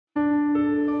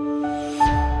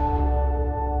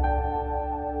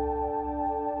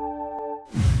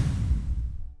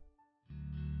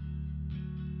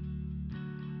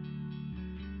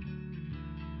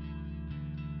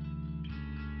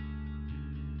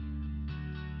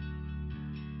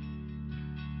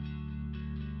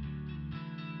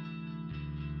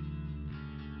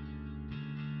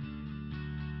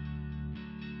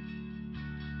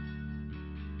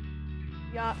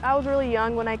Yeah, I was really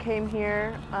young when I came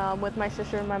here with my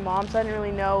sister and my mom, so I didn't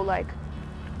really know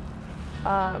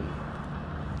um,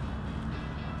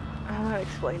 I don't know how to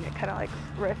explain it, kind of like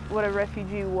what a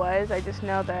refugee was. I just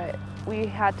know that we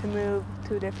had to move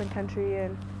to a different country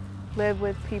and live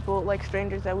with people, like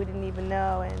strangers that we didn't even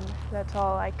know, and that's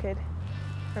all I could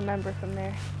remember from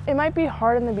there. It might be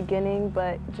hard in the beginning,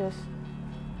 but just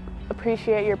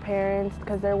appreciate your parents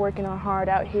because they're working hard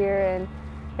out here, and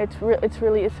it's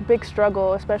a big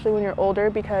struggle, especially when you're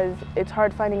older, because it's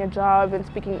hard finding a job and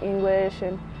speaking English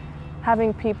and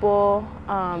having people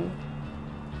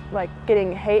like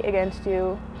getting hate against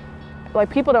you. Like,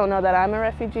 people don't know that I'm a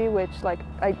refugee, which like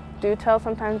I do tell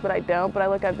sometimes, but I don't. But I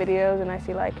look at videos and I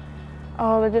see like,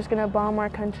 oh, they're just gonna bomb our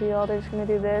country, oh, they're just gonna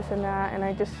do this and that, and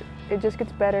it just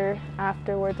gets better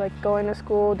afterwards. Like going to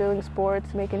school, doing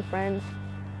sports, making friends,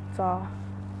 it's all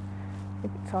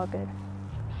good.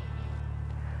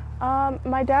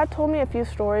 My dad told me a few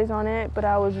stories on it, but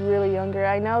I was really younger.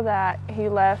 I know that he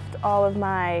left all of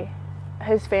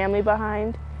his family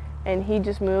behind, and he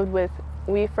just moved with,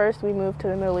 we moved to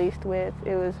the Middle East with,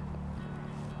 it was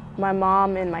my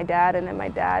mom and my dad, and then my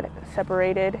dad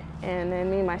separated, and then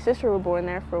me and my sister were born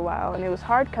there for a while, and it was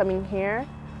hard coming here,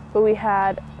 but we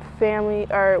had family,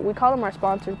 or we call them our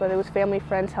sponsors, but it was family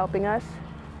friends helping us,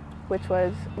 which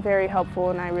was very helpful,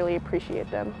 and I really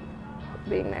appreciate them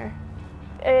being there.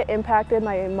 It impacted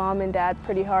my mom and dad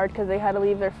pretty hard because they had to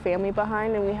leave their family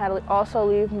behind, and we had to also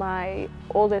leave my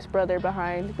oldest brother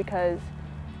behind, because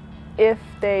if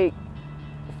they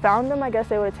found him, I guess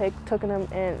they would have taken him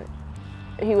and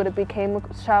he would have became a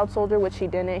child soldier, which he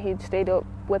didn't. He stayed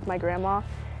with my grandma,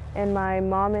 and my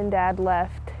mom and dad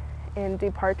left and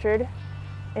departed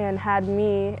and had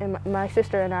me and my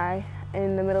sister and I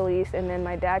in the Middle East, and then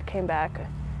my dad came back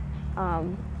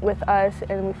with us,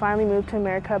 and we finally moved to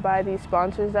America by these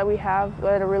sponsors that we have. We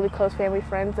had a really close family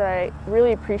friends that I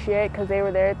really appreciate because they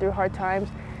were there through hard times,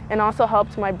 and also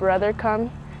helped my brother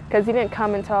come, because he didn't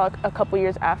come until a couple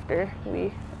years after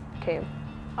we came.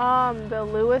 The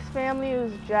Lewis family, it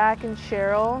was Jack and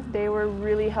Cheryl. They were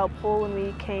really helpful when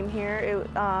we came here.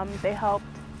 They helped.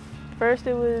 First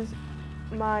it was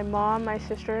my mom, my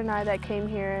sister, and I that came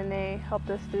here, and they helped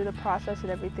us through the process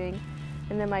and everything.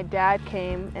 And then my dad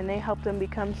came, and they helped them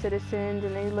become citizens,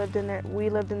 and we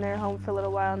lived in their home for a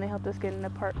little while, and they helped us get an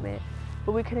apartment.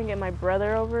 But we couldn't get my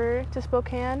brother over to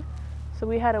Spokane, so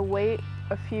we had to wait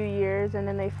a few years, and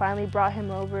then they finally brought him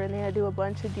over, and they had to do a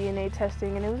bunch of DNA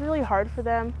testing, and it was really hard for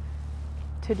them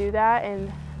to do that,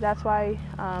 and that's why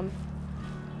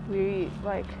we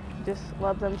just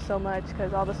love them so much,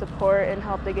 because all the support and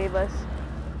help they gave us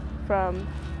from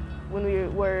when we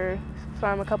were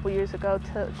from a couple years ago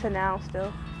to now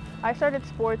still. I started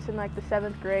sports in like the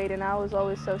 7th grade, and I was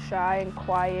always so shy and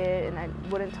quiet, and I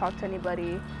wouldn't talk to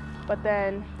anybody. But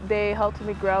then they helped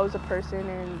me grow as a person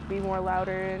and be more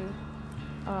louder and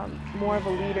more of a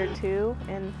leader too.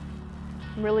 And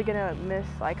I'm really gonna miss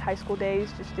like high school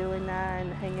days, just doing that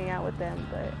and hanging out with them.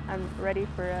 But I'm ready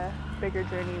for a bigger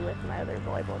journey with my other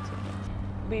volleyball teammates.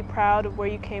 Be proud of where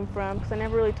you came from, because I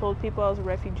never really told people I was a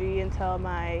refugee until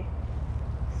my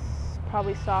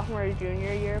probably sophomore or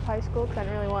junior year of high school, because I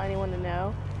didn't really want anyone to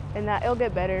know, and that it'll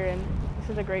get better, and this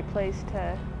is a great place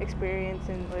to experience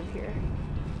and live here.